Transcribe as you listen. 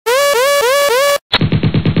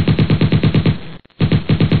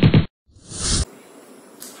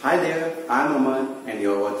Hi there, I'm Aman and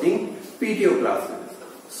you're watching PTO classes.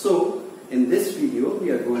 So, in this video we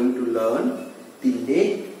are going to learn the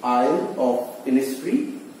Lake Isle of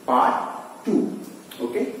Innisfree part 2.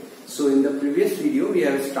 Okay, so in the previous video we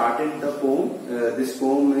have started the poem. This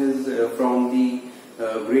poem is from the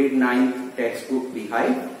grade 9th textbook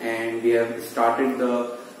Beehive, and we have started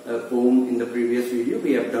the poem in the previous video.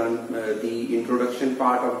 We have done the introduction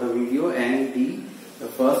part of the video and the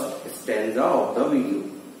first stanza of the video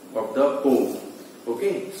of the poem.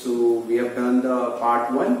 Okay, so we have done the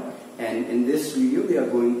part 1, and in this video we are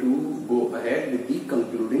going to go ahead with the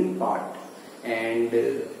concluding part. And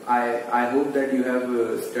I hope that you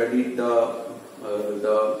have studied the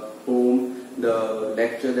poem, the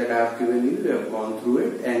lecture that I have given you. You have gone through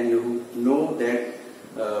it and you know that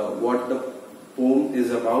what the poem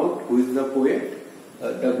is about, who is the poet,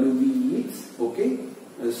 W.B. Yeats. Okay,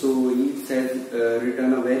 so Yeats has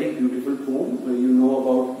written a very beautiful poem. You know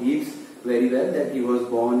about Yeats very well, that he was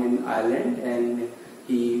born in Ireland and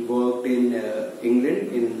he worked in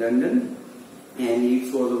England, in London, and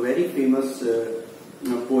Yeats was a very famous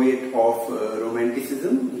poet of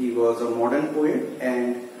Romanticism. He was a modern poet,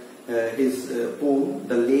 and his poem,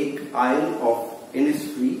 The Lake Isle of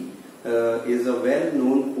Innisfree, is a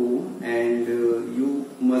well-known poem, and you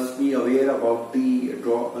must be aware about the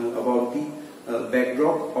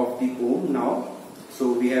backdrop of the poem now.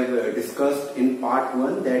 So we have discussed in part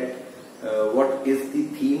 1 that what is the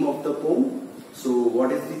theme of the poem. So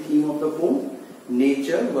what is the theme of the poem?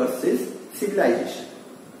 Nature versus civilization.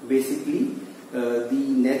 Basically, the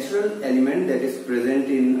natural element that is present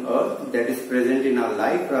in earth, that is present in our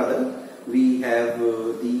life rather. We have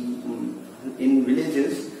in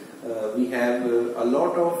villages we have a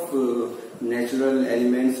lot of natural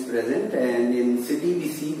elements present, and in city we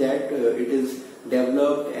see that it is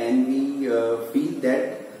developed, and we feel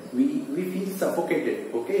that we feel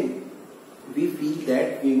suffocated. Okay, we feel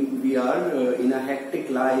that we are in a hectic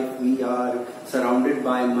life. We are surrounded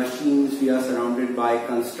by machines, we are surrounded by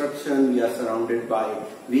construction, we are surrounded by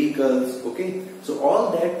vehicles. Okay, so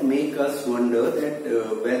all that make us wonder that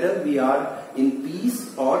whether we are in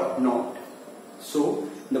peace or not. So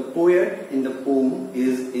the poet in the poem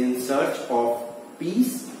is in search of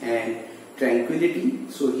peace and tranquility.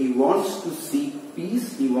 So he wants to seek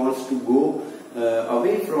peace, he wants to go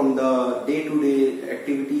away from the day-to-day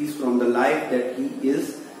activities, from the life that he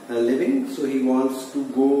is living. So he wants to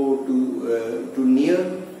go to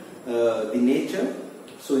near the nature.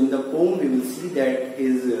 So in the poem we will see that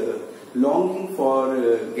his longing for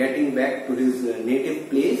getting back to his native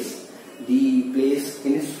place, the place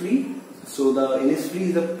Innisfree. So the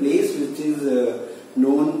Innisfree is a place which is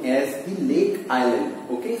known as the Lake Island.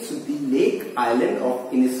 Okay, so the Lake Island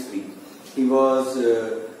of Innisfree. He was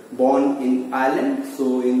born in Ireland,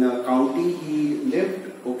 so in a county he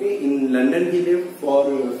lived. Okay, in London he lived for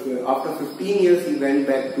after 15 years he went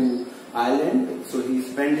back to Ireland. So he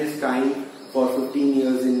spent his time for 15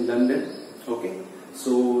 years in London. Okay,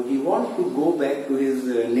 so he wants to go back to his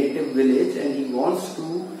native village, and he wants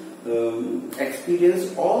to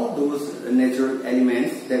experience all those natural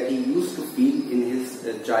elements that he used to feel in his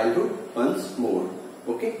childhood once more.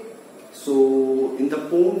 Okay, so in the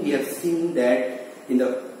poem we have seen that in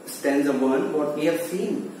the stanza 1, what we have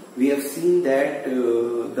seen that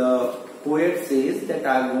the poet says that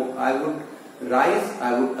I would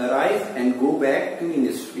arise and go back to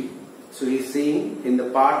Innisfree. So he is saying in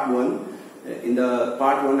the part 1,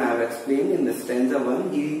 I have explained in the stanza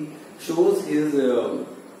 1, he shows his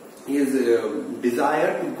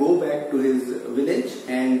desire to go back to his village,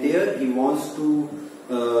 and there he wants to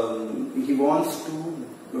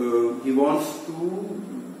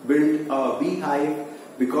build a beehive,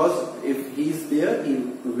 because if he is there he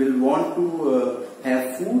will want to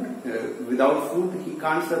have food. Without food he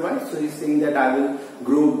can't survive. So he is saying that I will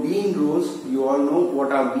grow bean rows. You all know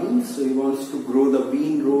what are beans. So he wants to grow the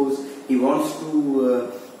bean rows. He wants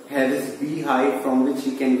to have his beehive from which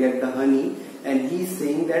he can get the honey. And he is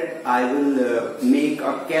saying that I will make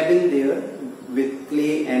a cabin there with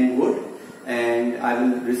clay and wood, and I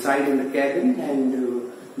will reside in the cabin, and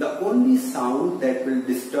the only sound that will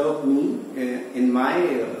disturb me in my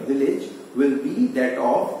village will be that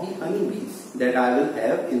of the honeybees that I will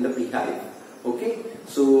have in the beehive. Okay,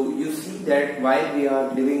 so you see that while we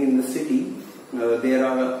are living in the city, there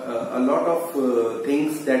are a lot of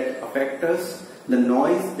things that affect us. The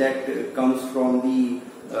noise that comes from the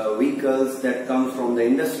vehicles, that comes from the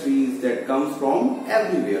industries, that comes from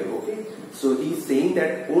everywhere. Okay, so he is saying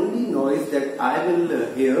that only noise that I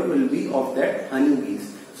will hear will be of that honeybees.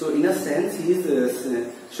 So in a sense he is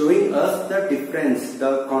showing us the difference,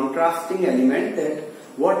 the contrasting element, that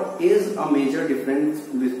what is a major difference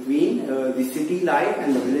between the city life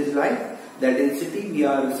and the village life. That in city we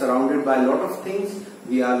are surrounded by a lot of things,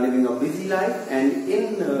 we are living a busy life, and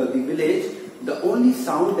in the village the only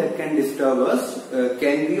sound that can disturb us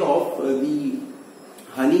can be of the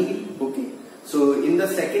honey. Okay, so in the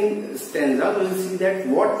second stanza we will see that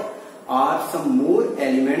what are some more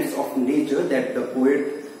elements of nature that the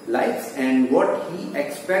poet likes and what he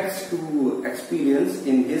expects to experience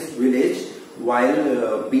in his village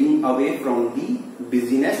while being away from the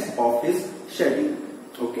busyness of his schedule.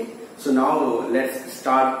 Okay, so now let's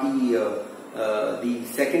start the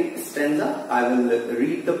second stanza. I will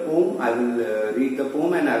read the poem.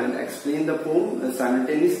 And I will explain the poem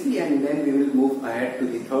simultaneously, and then we will move ahead to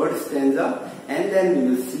the third stanza, and then we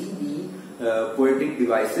will see the poetic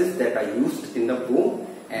devices that are used in the poem,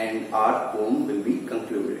 and our poem will be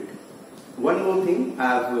concluded. One more thing, I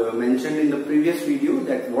have mentioned in the previous video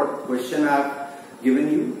that what question I have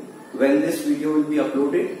given you. When this video will be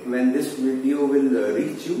uploaded, when this video will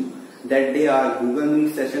reach you, that day our Google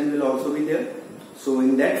Meet session will also be there. So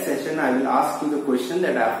in that session I will ask you the question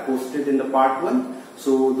that I have posted in the part 1.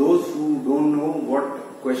 So those who don't know what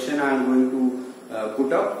question I am going to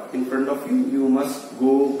put up in front of you, you must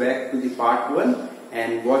go back to the part 1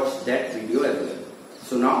 and watch that video as well.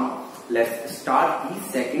 So now let's start the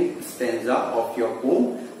second stanza of your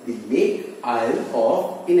poem, The Lake Isle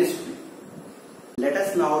of Innisfree. Let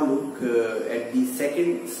us now look at the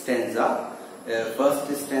second stanza.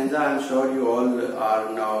 First stanza, I am sure you all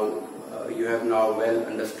are now, you have now well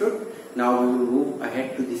understood. Now we will move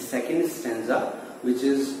ahead to the second stanza, which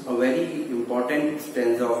is a very important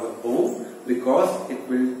stanza of the poem because it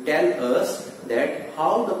will tell us that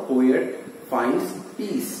how the poet finds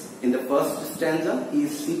peace. In the first stanza, he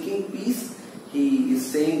is seeking peace. He is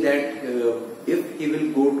saying that if he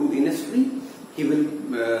will go to Innisfree, he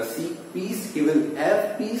will seek peace, he will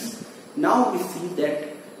have peace. Now we see that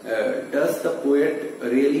does the poet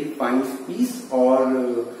really finds peace, or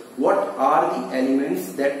what are the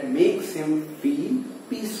elements that makes him feel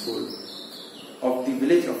peaceful? Of the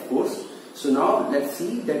village, of course. So now let's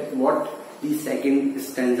see that what the second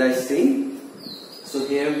stanza is saying. So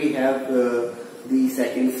here we have the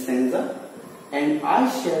second stanza. And I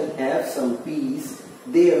shall have some peace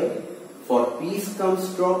there, for peace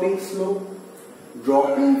comes dropping slow,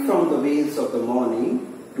 dropping from the waves of the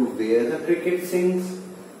morning to where the cricket sings.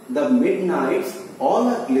 The midnights all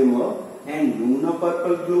a glimmer and noon a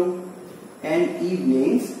purple glow, and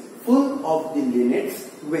evenings full of the linnet's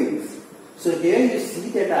wings. So here you see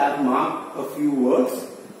that I have marked a few words.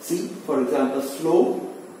 See, for example,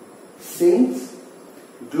 slow, sings,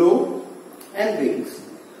 glow and wings.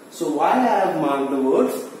 So why I have marked the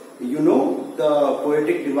words? You know the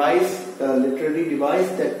poetic device, the literary device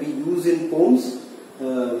that we use in poems,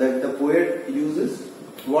 that the poet uses.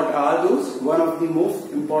 What are those? One of the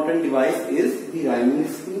most important device is the rhyming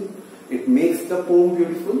scheme. It makes the poem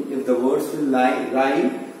beautiful. If the words will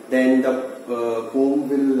rhyme, then the poem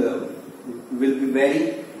will be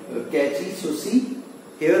very catchy. So see,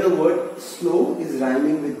 here the word slow is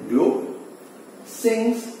rhyming with glow,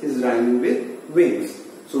 sings is rhyming with wings.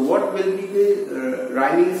 So what will be the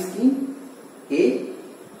rhyming scheme? A.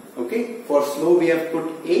 Okay, for slow we have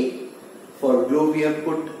put A, for glow we have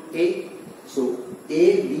put A. So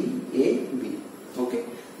A, B, A, B. Okay,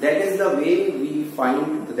 that is the way we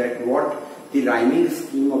find that what the rhyming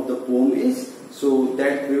scheme of the poem is. So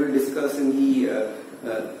that we will discuss in the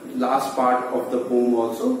last part of the poem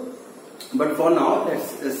also. But for now,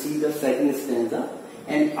 let's see the second stanza.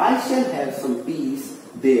 And I shall have some peace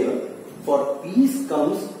there, for peace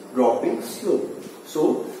comes dropping slow.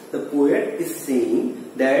 So the poet is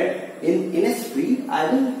saying that in Innisfree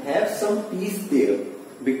I will have some peace there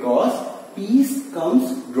because peace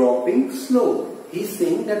comes dropping slow. He is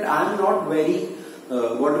saying that I am not very,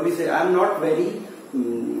 I am not very,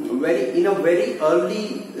 in a very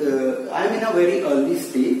early, I am in a very early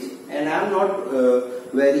stage, and I am not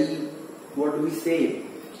very,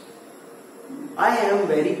 I am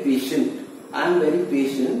very patient. I am very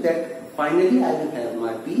patient that finally I will have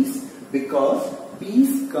my peace because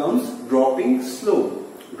peace comes dropping slow.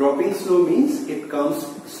 Dropping slow means it comes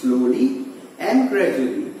slowly and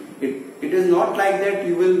gradually. It is not like that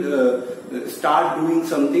you will start doing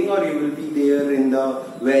something, or you will be there in the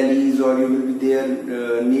valleys, or you will be there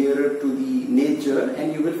nearer to the nature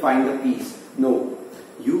and you will find the peace. No,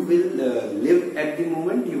 you will live at the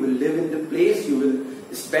moment, you will live in the place, you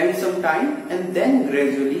will spend some time, and then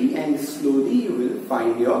gradually and slowly you will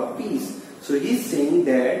find your peace. So he is saying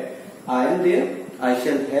that I am there, I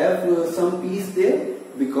shall have some peace there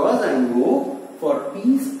because I know for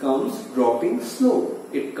peace comes dropping slow.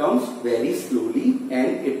 it comes very slowly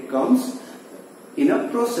and it comes in a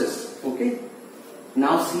process. Okay.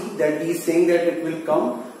 Now see that he is saying that it will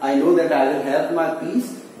come. I know that I will have my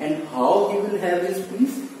peace. And how he will have his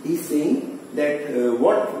peace? He is saying that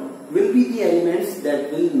what will be the elements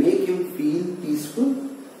that will make him feel peaceful.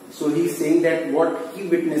 So he is saying that what he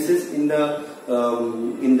witnesses in the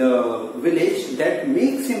village that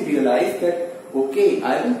makes him realize that okay,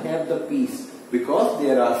 I will have the peace because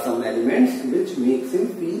there are some elements which makes him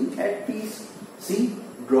feel at peace. See,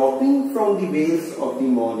 dropping from the waves of the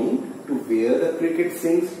morning to where the cricket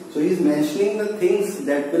sings. So he is mentioning the things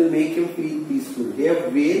that will make him feel peaceful. Here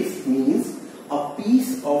veils means a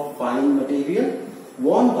piece of fine material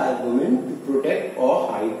worn by women to protect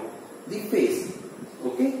or hide the face.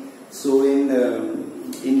 Okay. So in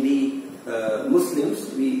the Muslims,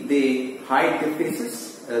 they hide their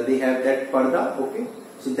faces. They have that parda. Okay.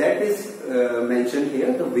 So that is mentioned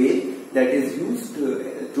here. The veil that is used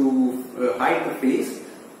to hide the face.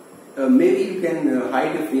 Maybe you can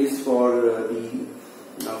hide the face for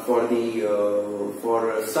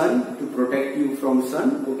sun, to protect you from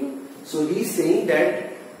sun. Okay. So he is saying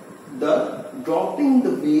that the dropping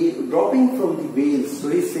from the veils. So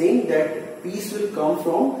he is saying that peace will come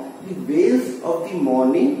from the veils of the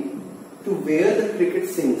morning to where the cricket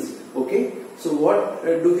sings. Okay. So what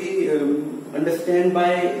do we understand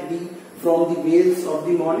by from the veils of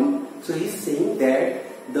the morning? So he is saying that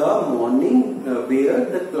the morning where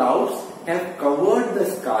the clouds have covered the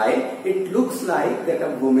sky, it looks like that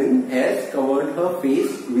a woman has covered her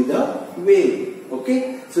face with a veil.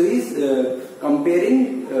 Okay. So he is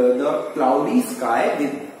comparing the cloudy sky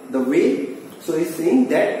with the veil. So he is saying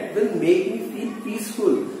that will make me feel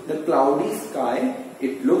peaceful. The cloudy sky,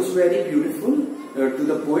 it looks very beautiful to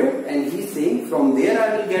the poet, and he is saying from there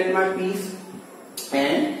I will get my peace.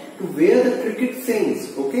 And to where the cricket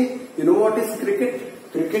sings. Okay. You know what is cricket?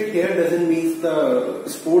 Cricket here doesn't mean the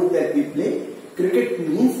sport that we play. Cricket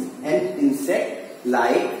means an insect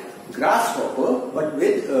like grasshopper but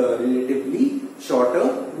with relatively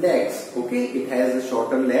shorter legs. Okay, it has a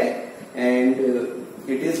shorter leg and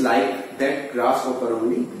it is like that grasshopper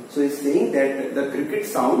only. So it's saying that the cricket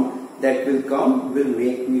sound that will come will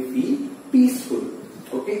make me feel peaceful.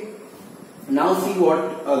 Okay. Now see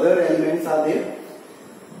what other elements are there.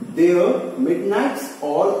 There, midnight's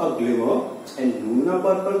all a glimmer and noon a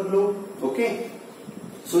purple glow. Okay.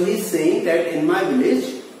 So he is saying that in my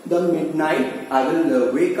village, the midnight, I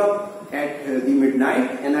will wake up at the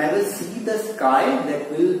midnight and I will see the sky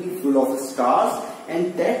that will be full of stars,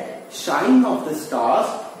 and that shine of the stars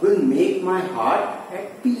will make my heart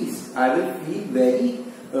at peace. I will feel very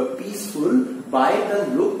peaceful by the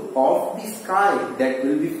look of the sky that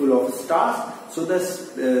will be full of stars. So the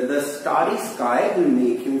starry sky will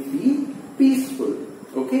make him feel peaceful.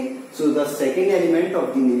 Okay. So the second element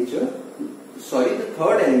of the nature, the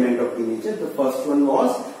third element of the nature. The first one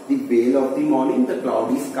was the veil of the morning, the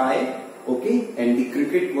cloudy sky. Okay. And the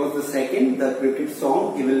cricket was the second. The cricket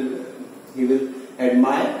song he will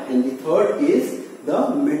admire. And the third is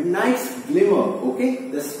the midnight's glimmer. Okay.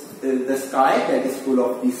 The sky that is full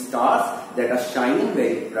of the stars that are shining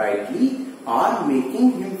very brightly are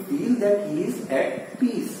making him feel that he is at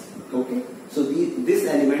peace. Okay. So this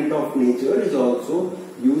element of nature is also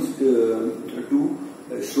used to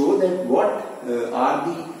show that what are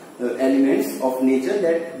the elements of nature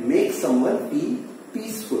that make someone feel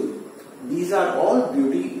peaceful. These are all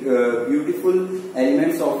beautiful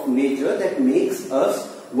elements of nature that makes us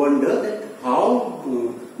wonder that how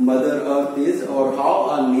Mother Earth is, or how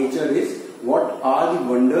our nature is, what are the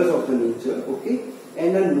wonders of the nature. Okay.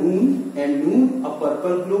 And a noon, a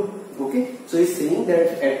purple glow. Okay. So he's saying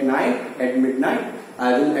that at night, at midnight,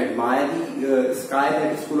 I will admire the sky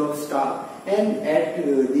that is full of stars, and at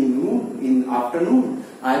the noon, in afternoon,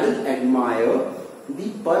 I will admire the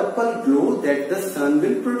purple glow that the sun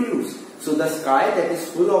will produce. So the sky that is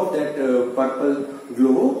full of that purple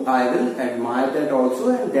glow, I will admire that also,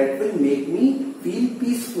 and that will make me feel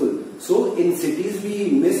peaceful. So in cities we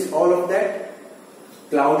miss all of that.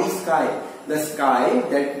 Cloudy sky. The sky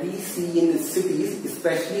that we see in cities,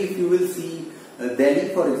 especially if you will see Delhi,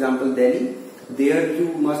 for example, Delhi, there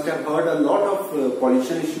you must have heard a lot of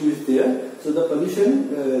pollution issues there. So the pollution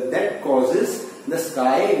that causes the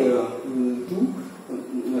sky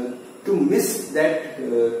to miss that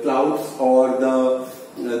clouds or the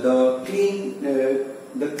clean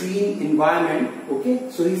environment. Okay.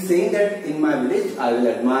 So he's saying that in my village I will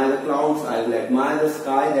admire the clouds, I will admire the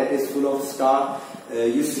sky that is full of stars.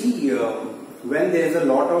 You see, when there is a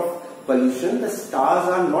lot of pollution, the stars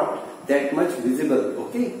are not that much visible.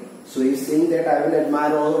 Okay. So he's saying that I will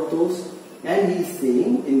admire all of those. And he is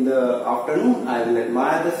saying, in the afternoon I will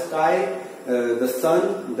admire the sky, the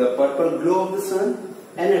sun, the purple glow of the sun,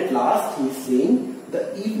 and at last he is saying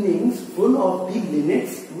the evenings full of the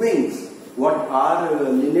linnet's wings. What are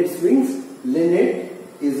linnet's wings? Linnet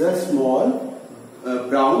is a small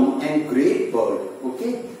brown and grey bird.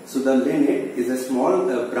 Okay, so the linnet is a small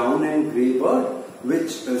brown and grey bird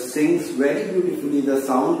which sings very beautifully. The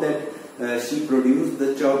sound that she produces,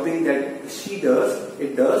 the chirping that she does,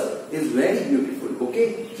 is very beautiful.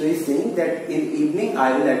 Okay, so he's saying that in evening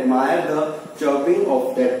I will admire the chirping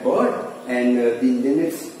of that bird, and the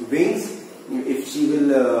linnet's wings, if she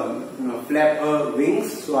will flap her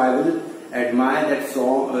wings, so I will admire that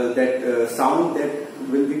song, sound that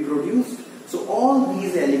will be produced. So all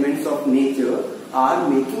these elements of nature are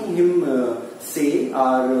making him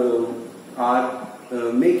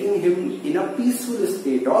making him in a peaceful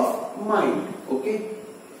state of mind. Okay,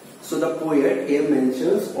 so the poet here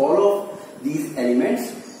mentions all of these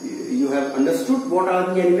elements. You have understood what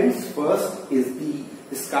are the elements. First is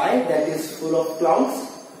the sky that is full of clouds.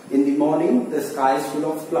 In the morning the sky is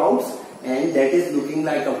full of clouds and that is looking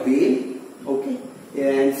like a veil. Okay,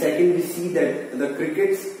 and second we see that the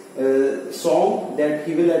cricket's song that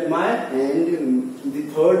he will admire, and the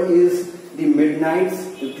third is the midnight's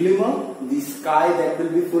glimmer, the sky that will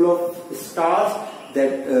be full of stars,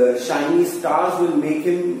 that shiny stars will make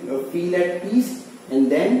him feel at peace,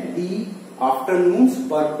 and then the afternoon's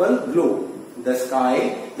purple glow, the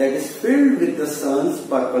sky that is filled with the sun's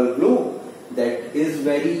purple glow, that is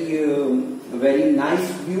very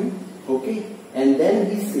nice view. Okay, and then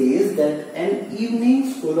he says that an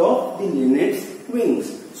evening's full of the linnet's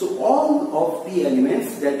wings. So all of the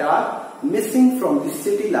elements that are missing from the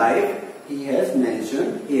city life he has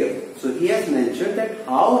mentioned here. So he has mentioned that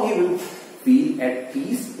how he will feel at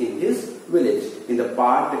peace in his village. In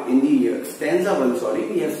the stanza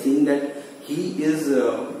 1, we have seen that he is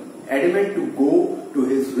adamant to go to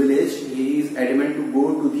his village. He is adamant to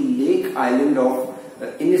go to the lake island of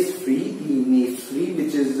Innisfree,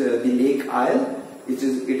 which is the lake isle. It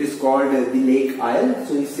is called the lake isle.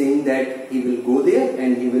 So he is saying that he will go there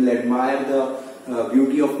and he will admire the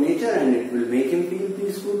beauty of nature and it will make him feel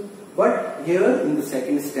peaceful. But here in the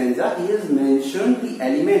second stanza he has mentioned the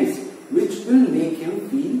elements which will make him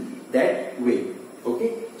feel that way.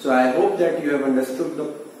 Okay, so I hope that you have understood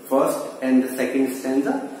the first and the second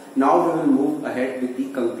stanza. Now we will move ahead with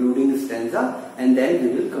the concluding stanza and then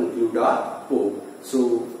we will conclude our poem.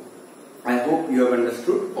 So I hope you have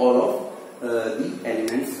understood all of the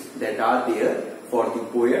elements that are there for the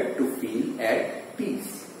poet to feel at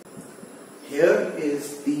peace. Here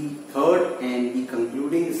is the third and the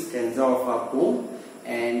concluding stanza of our poem,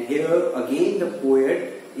 and here again the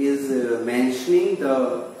poet is mentioning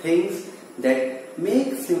the things that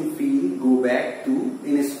makes him feel go back to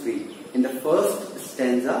Innisfree. In the first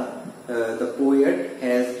stanza the poet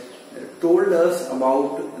has told us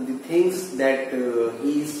about the things that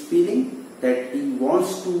he is feeling, that he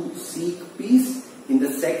wants to seek peace. In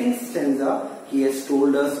the second stanza he has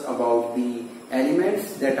told us about the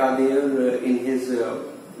elements that are there in his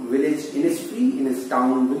village Innisfree, in his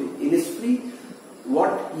town Innisfree,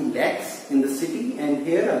 what he lacks in the city, and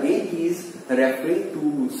here again he is referring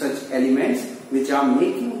to such elements which are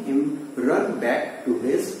making him run back to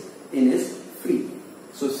his Innisfree.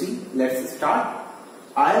 So see, let's start.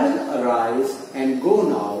 I will arise and go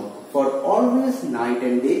now, for always night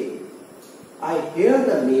and day I hear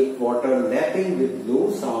the lake water lapping with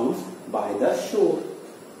low sounds by the shore.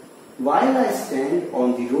 While I stand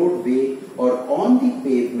on the roadway or on the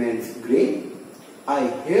pavement's grey, I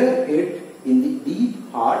hear it in the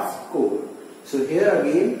deep heart's core. So here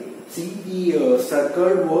again, see the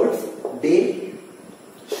circled words day,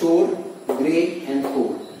 shore, grey and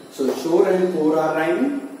core. So shore and core are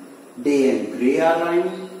rhyming, day and grey are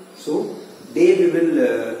rhyming. So day we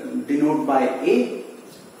will denote by A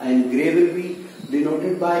and grey will be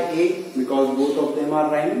denoted by A because both of them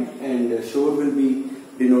are rhyming, and shore will be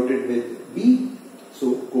denoted with B,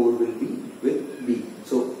 so core will be with B.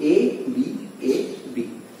 So A, B, A, B.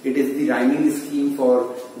 It is the rhyming scheme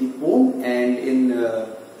for the poem, and in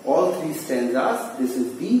all three stanzas this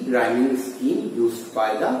is the rhyming scheme used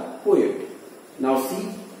by the poet. Now see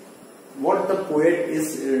what the poet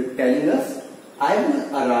is telling us. I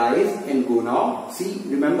will arise and go now. See,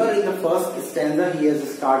 remember in the first stanza he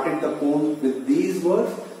has started the poem with these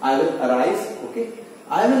words, I will arise. Okay,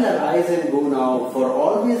 I will arise and go now, for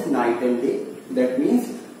always night and day. That means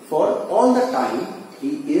for all the time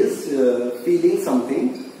he is feeling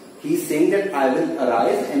something. He is saying that I will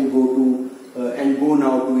arise and go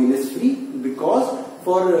now to Innisfree, because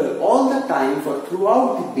for all the time, for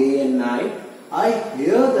throughout the day and night, I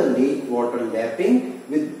hear the lake water lapping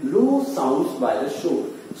with low sounds by the shore.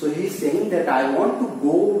 So he is saying that I want to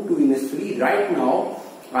go to Innisfree right now.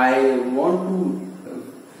 I want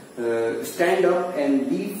to stand up and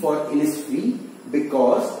leave for Innisfree,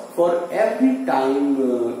 because for every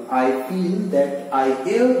time I feel that I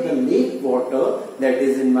hear the lake water that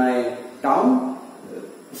is in my town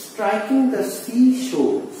striking the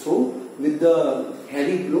seashore. So with the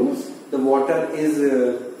heavy blows, the water is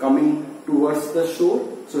coming towards the shore.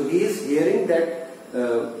 So he is hearing that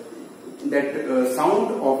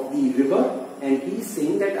sound of the river, and he is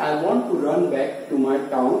saying that I want to run back to my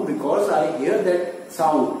town because I hear that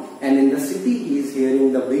sound. And in the city he is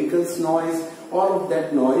hearing the vehicles noise, all of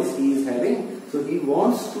that noise he is having. So he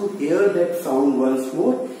wants to hear that sound once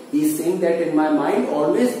more. He is saying that in my mind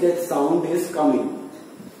always that sound is coming.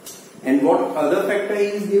 And what other factor he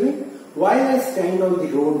is giving? While I stand on the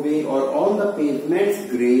roadway or on the pavement's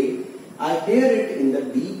grey, I hear it in the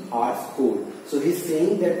deep heart's cold. So he is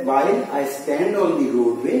saying that while I stand on the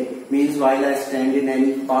roadway, means while I stand in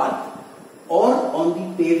any path, or on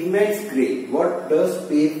the pavement's grey. What does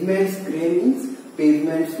pavement's grey means?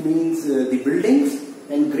 Pavements means the buildings,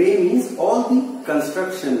 and grey means all the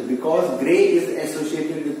construction, because grey is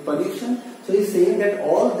associated with pollution. So he is saying that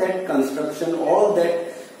all that construction, all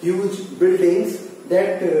that huge buildings,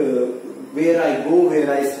 that where I go,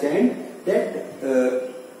 where I stand, that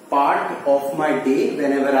part of my day,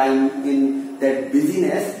 whenever I am in that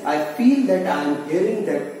busyness, I feel that I am hearing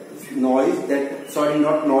that noise,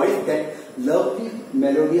 that lovely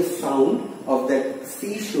melodious sound of that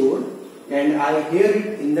seashore, and I hear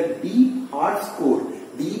it in the deep heart's core.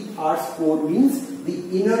 Deep heart's core means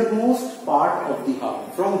the innermost part of the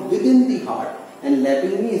heart, from within the heart. And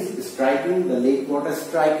lapping means striking, the lake water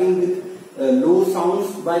striking with low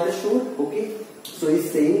sounds by the shore. Okay, so he's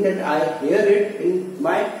saying that I hear it in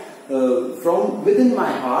my from within my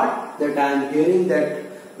heart, that I am hearing that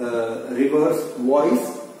river's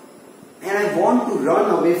voice, and I want to run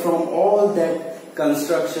away from all that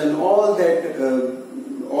construction, all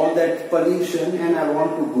that pollution, and I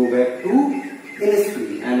want to go back to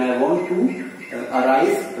Innisfree, and I want to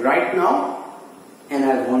arise right now, and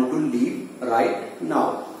I want to leave right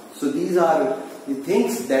now. So these are the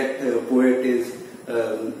things that poet is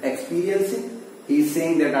experiencing. He is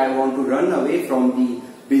saying that I want to run away from the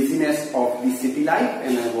busyness of the city life,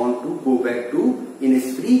 and I want to go back to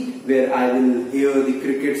Innisfree, where I will hear the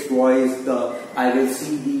cricket's voice, I will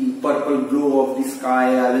see the purple glow of the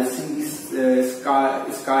sky, I will see the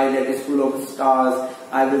sky that is full of stars,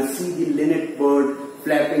 I will see the linnet bird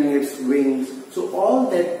flapping its wings. So all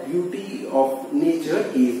that beauty of nature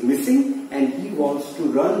he is missing, and he wants to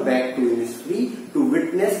run back to Innisfree to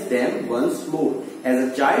witness them once more.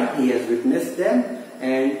 As a child he has witnessed them,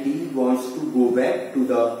 and he wants to go back to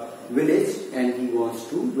the village, and he wants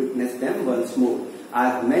to witness them once more. I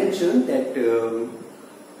have mentioned that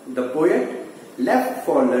the poet left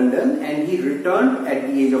for London and he returned at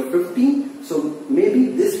the age of 15. So maybe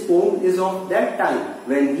this poem is of that time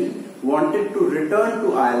when he wanted to return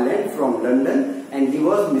to Ireland from London, and he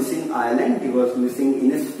was missing Ireland, he was missing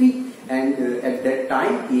Innisfree, and at that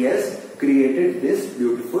time he has created this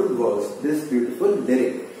beautiful verse, this beautiful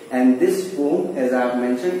lyric. And this poem, as I have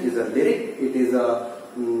mentioned, is a lyric. It is a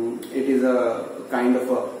kind of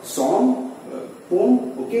a song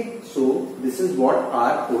poem. Okay, so this is what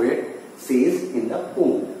our poet says in the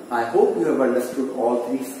poem. I hope you have understood all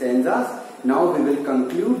three stanzas. Now we will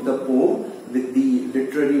conclude the poem with the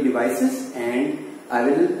literary devices, and I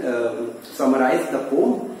will summarize the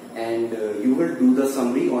poem, and you will do the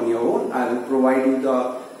summary on your own. I will provide you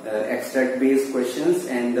the extract based questions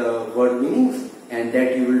and the word meanings, and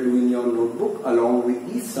that you will do in your notebook along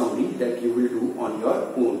with the summary that you will do on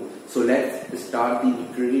your own. So let's start the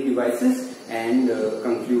literary devices and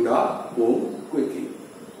conclude our poem quickly.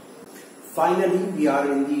 Finally, we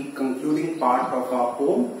are in the concluding part of our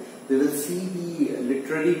poem. We will see the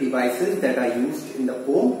literary devices that are used in the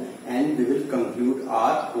poem, and we will conclude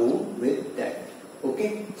our poem with that.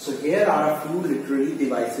 Okay, so here are a few literary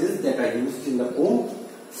devices that are used in the poem.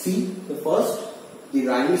 See the first, the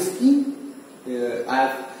rhyme scheme. I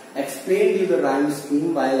have explained you the rhyme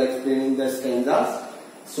scheme while explaining the stanzas.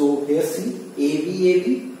 So here see,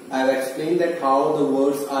 AV. I have explained that how the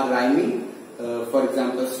words are rhyming. For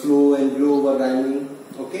example, slow and glow were rhyming.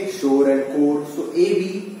 Okay, shore and core. So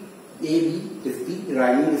AV is the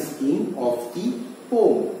rhyming scheme of the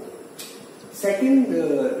poem. Second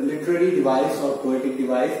literary device or poetic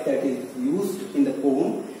device that is used in the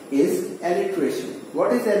poem is alliteration.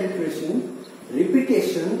 What is alliteration?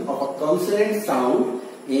 Repetition of a consonant sound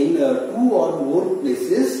in two or more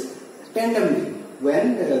places tandemly.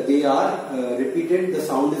 when they are repeated, the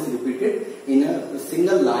sound is repeated in a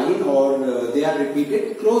single line, or they are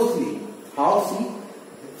repeated closely. How? See,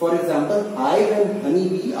 for example, hive and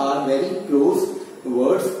honeybee are very close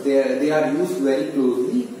words. They are used very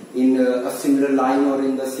closely in a similar line or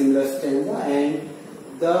in the similar stanza, and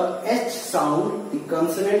the H sound, the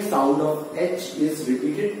consonant sound of H is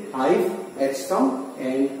repeated. Hive, H sound,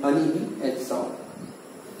 and honeybee, H sound.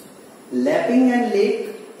 Lapping and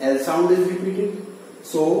lake, L sound is repeated.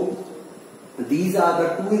 So these are the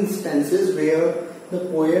two instances where the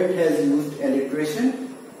poet has used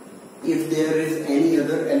alliteration. If there is any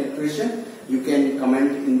other alliteration, you can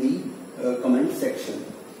comment in the comment section.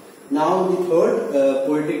 Now the third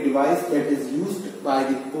poetic device that is used by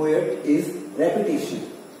the poet is repetition.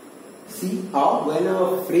 See how when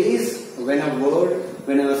a phrase, when a word,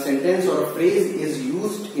 when a sentence or a phrase is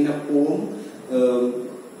used in a poem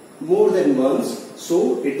more than once,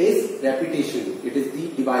 so it is repetition. It is the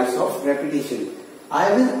device of repetition.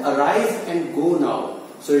 I will arise and go now.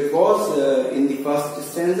 So it was in the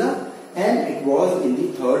first stanza and it was in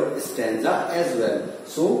the third stanza as well.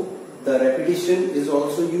 So the repetition is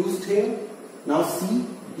also used here. Now see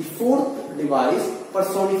the fourth device,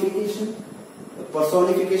 personification.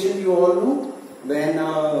 Personification, you all know, when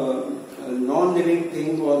a non-living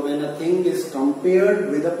thing or when a thing is compared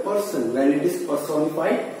with a person, when it is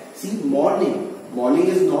personified. See, morning. Morning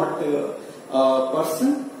is not a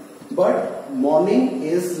person, but morning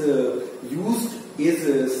is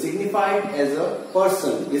signified as a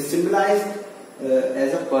person, is symbolized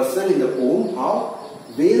as a person in the poem. How?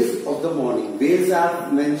 Veils of the morning. Veils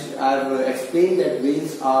are mentioned. I've explained that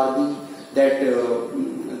veils are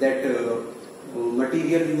the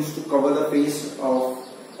material used to cover the face of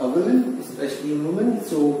a woman, especially a woman.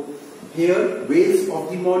 So here, veils of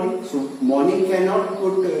the morning. So morning cannot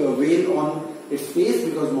put a veil on its face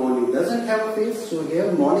because morning doesn't have a face. So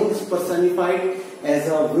here, morning is personified as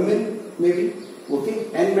a woman, maybe. Okay,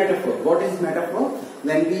 and metaphor. What is metaphor?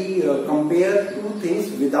 When we compare two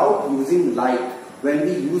things without using light. When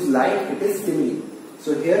we use light, it is simile.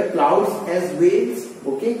 So here, clouds as veils.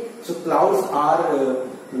 Okay, so clouds are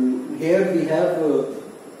here we have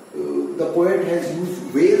the poet has used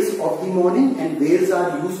veils of the morning, and veils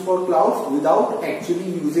are used for clouds without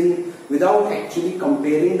actually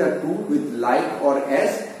comparing the two with like or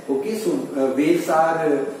as. Okay, so veils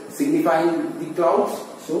are signifying the clouds.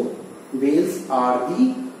 So veils are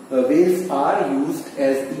used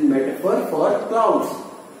as the metaphor for clouds.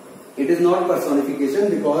 It is not personification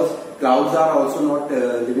because clouds are also not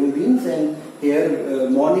living beings, and here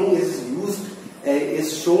morning is used.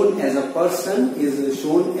 Is shown as a person, is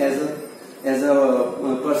shown as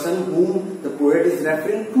a person whom the poet is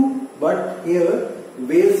referring to, but here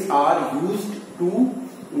veils are used to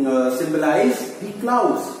symbolize the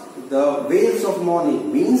clouds. The veils of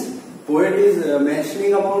morning means poet is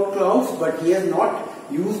mentioning about clouds, but he has not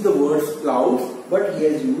used the words clouds, but he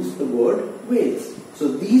has used the word veils. So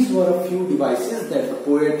these were a few devices that the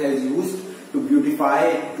poet has used to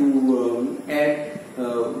beautify, to add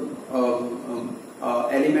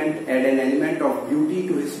add an element of beauty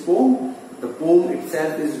to his poem. The poem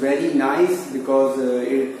itself is very nice because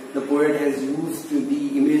the poet has used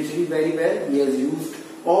the imagery very well. He has used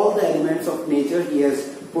all the elements of nature he has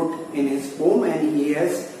put in his poem, and he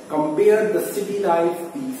has compared the city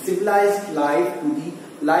life, the civilized life, to the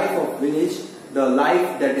life of village, the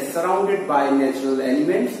life that is surrounded by natural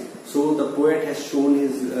elements. So the poet has shown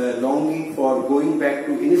his longing for going back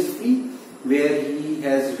to Innisfree, where he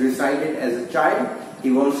has resided as a child.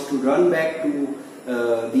 He wants to run back to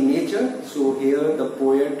the nature. So here the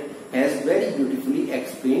poet has very beautifully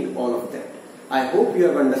explained all of that. I hope you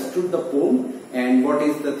have understood the poem. And what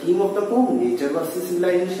is the theme of the poem? Nature versus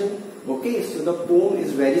civilization. Okay, so the poem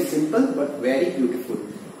is very simple but very beautiful.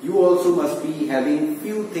 You also must be having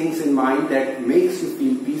few things in mind that makes you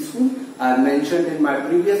feel peaceful. I have mentioned in my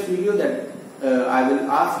previous video that I will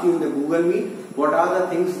ask you in the Google Meet, what are the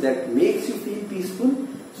things that makes you feel peaceful?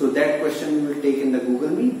 So that question we will take in the Google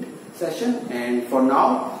Meet session. And for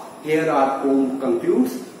now, here our poem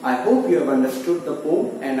concludes. I hope you have understood the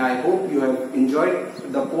poem, and I hope you have enjoyed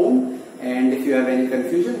the poem. And if you have any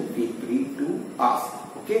confusion, feel free to ask.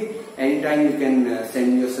 Okay? Anytime you can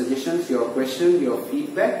send your suggestions, your questions, your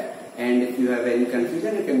feedback. And if you have any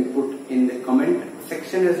confusion, you can put in the comment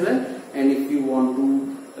section as well. And if you want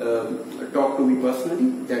to talk to me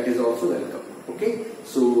personally, that is also welcome. Okay?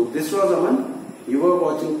 So this was Aman. You were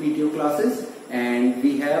watching PTO classes, and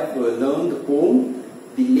we have learned the poem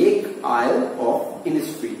The Lake Isle of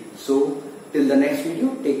Innisfree. So till the next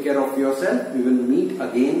video, take care of yourself. We will meet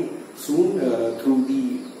again soon through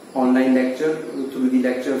the online lecture through the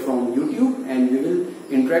lecture from YouTube, and we will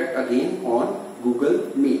interact again on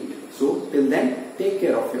Google Meet. So till then, take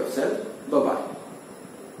care of yourself. Bye bye.